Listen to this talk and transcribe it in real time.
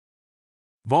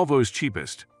Volvo's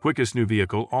cheapest, quickest new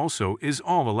vehicle also is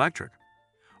all electric.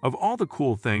 Of all the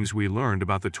cool things we learned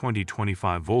about the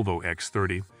 2025 Volvo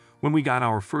EX30 when we got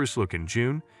our first look in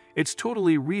June, its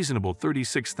totally reasonable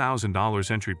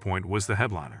 $36,000 entry point was the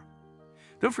headliner.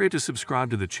 Don't forget to subscribe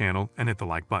to the channel and hit the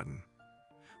like button.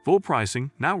 Full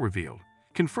pricing, now revealed,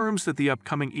 confirms that the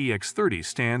upcoming EX30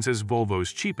 stands as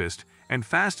Volvo's cheapest and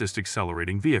fastest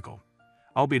accelerating vehicle,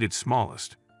 albeit its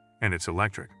smallest, and it's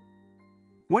electric.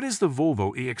 What is the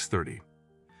Volvo EX30?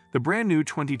 The brand new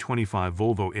 2025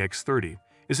 Volvo EX30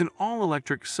 is an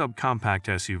all-electric subcompact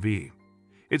SUV.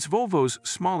 It's Volvo's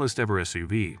smallest ever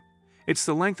SUV. It's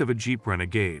the length of a Jeep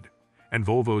Renegade, and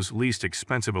Volvo's least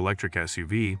expensive electric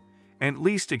SUV, and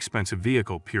least expensive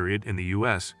vehicle period in the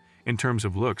US. In terms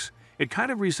of looks, it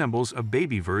kind of resembles a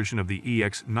baby version of the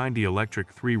EX90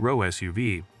 electric 3-row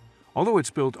SUV, although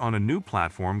it's built on a new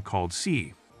platform called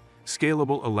SEA,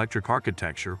 Scalable Electric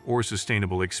Architecture or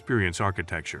Sustainable Experience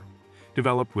Architecture,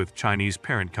 developed with Chinese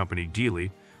parent company Geely,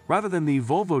 rather than the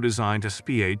Volvo-designed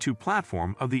SPA2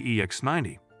 platform of the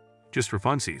EX90. Just for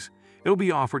funsies, it'll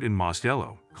be offered in moss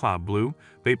yellow, cloud blue,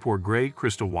 vapor gray,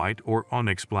 crystal white, or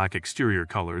onyx black exterior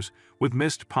colors with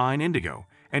mist pine indigo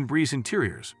and breeze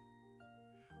interiors.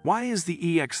 Why is the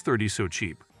EX30 so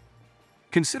cheap?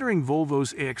 Considering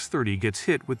Volvo's EX30 gets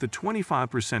hit with the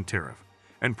 25% tariff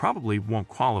and probably won't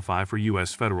qualify for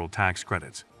US federal tax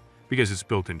credits, because it's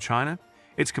built in China,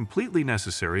 it's completely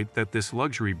necessary that this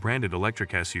luxury branded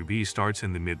electric SUV starts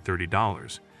in the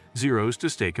mid-$30 zeros to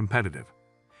stay competitive.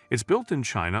 It's built in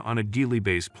China on a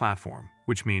Geely-based platform,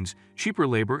 which means cheaper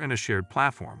labor and a shared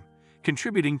platform,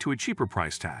 contributing to a cheaper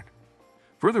price tag.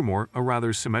 Furthermore, a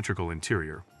rather symmetrical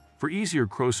interior, for easier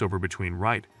crossover between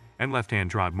right and left-hand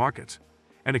drive markets,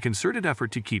 and a concerted effort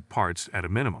to keep parts at a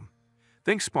minimum.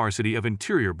 Think sparsity of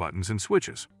interior buttons and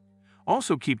switches.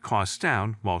 Also keep costs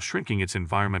down while shrinking its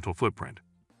environmental footprint.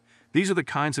 These are the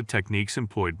kinds of techniques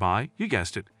employed by, you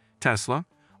guessed it, Tesla,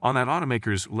 on that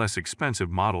automaker's less expensive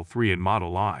Model 3 and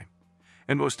Model I.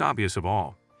 And most obvious of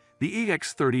all, the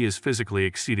EX30 is physically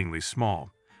exceedingly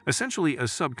small, essentially a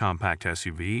subcompact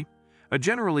SUV, a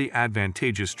generally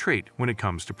advantageous trait when it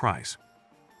comes to price.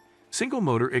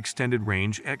 Single-motor extended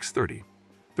range EX30,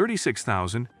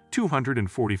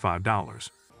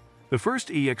 $36,245. The first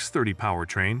EX30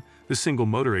 powertrain, the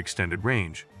single-motor extended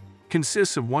range,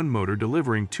 consists of one motor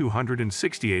delivering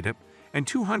 268 HP and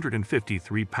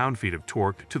 253 pound-feet of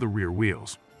torque to the rear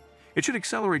wheels. It should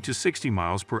accelerate to 60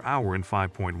 miles per hour in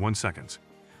 5.1 seconds,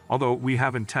 although we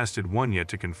haven't tested one yet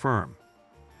to confirm.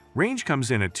 Range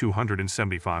comes in at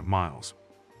 275 miles.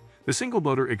 The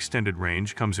single-motor extended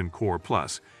range comes in Core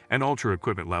Plus and Ultra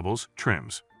equipment levels,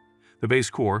 trims. The base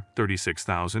core,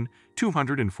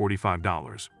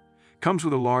 $36,245, comes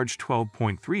with a large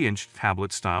 12.3-inch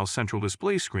tablet-style central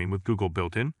display screen with Google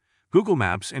built-in, Google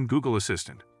Maps and Google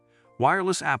Assistant,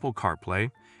 wireless Apple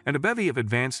CarPlay, and a bevy of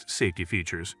advanced safety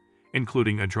features,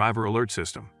 including a driver alert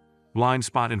system, blind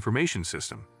spot information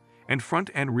system, and front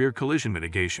and rear collision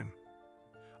mitigation.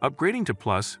 Upgrading to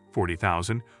Plus,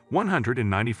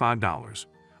 $40,195,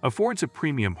 affords a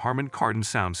premium Harman Kardon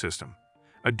sound system,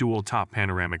 a dual-top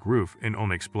panoramic roof in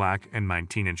onyx black and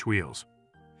 19-inch wheels.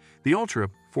 The Ultra,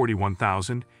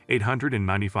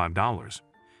 $41,895,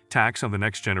 tax on the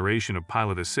next generation of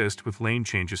pilot assist with lane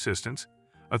change assistance,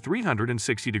 a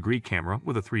 360-degree camera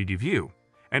with a 3D view,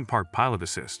 and park pilot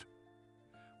assist.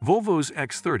 Volvo's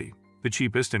EX30, the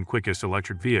cheapest and quickest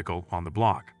electric vehicle on the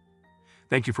block.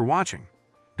 Thank you for watching.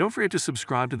 Don't forget to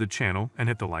subscribe to the channel and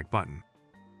hit the like button.